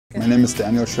My name is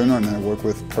Daniel Schöner and I work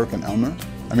with Perkin Elmer.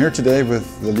 I'm here today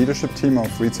with the leadership team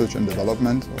of research and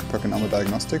development of Perkin Elmer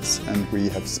Diagnostics, and we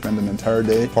have spent an entire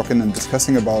day talking and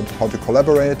discussing about how to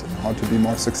collaborate, how to be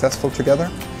more successful together.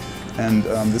 And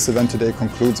this event today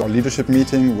concludes our leadership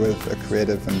meeting with a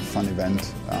creative and fun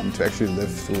event to actually live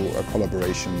through a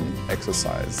collaboration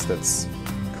exercise that's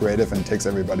creative and takes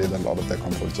everybody a little out of their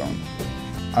comfort zone.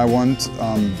 I want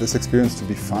this experience to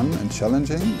be fun and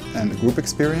challenging and a group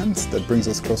experience that brings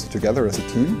us closer together as a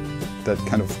team, that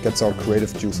kind of gets our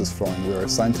creative juices flowing. We're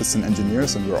scientists and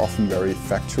engineers and we're often very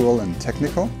factual and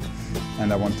technical,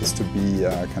 and I want this to be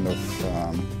kind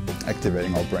of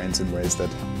activating our brains in ways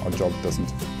that our job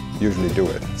doesn't usually do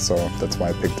it. So that's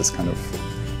why I picked this kind of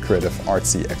creative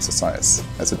artsy exercise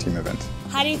as a team event.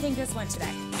 How do you think this went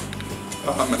today?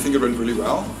 I think it went really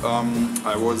well.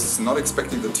 I was not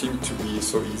expecting the team to be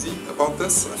so easy about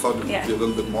this. I thought it would be a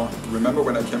little bit more. Remember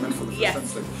when I came in for the first time,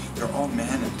 it's like, they're all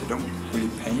men and they don't really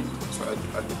paint. So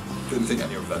I didn't think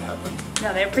any of that happened.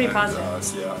 No, they're pretty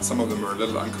positive. Yeah, some of them were a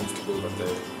little uncomfortable, but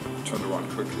they turned around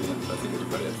quickly and I think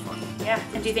everybody had fun. Yeah,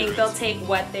 and do you think they'll take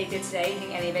what they did today? Do you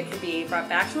think any of it could be brought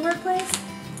back to the workplace?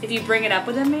 If you bring it up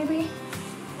with them, maybe?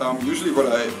 Usually what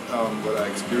I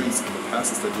experienced in the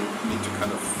past is that you need to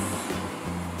kind of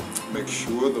make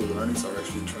sure the learnings are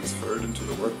actually transferred into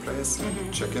the workplace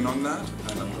and check in on that,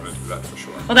 and I'm going to do that for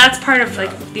sure. Well, that's part of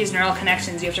like these neural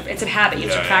connections. You have to, it's a habit, you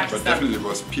have to practice but definitely it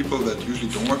was people that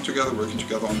usually don't work together, working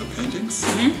together on the paintings,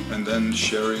 and then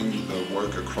sharing the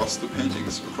work across the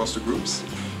paintings, across the groups.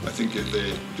 I think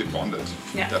they bonded,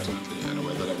 definitely, in a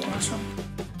way that I wanted to.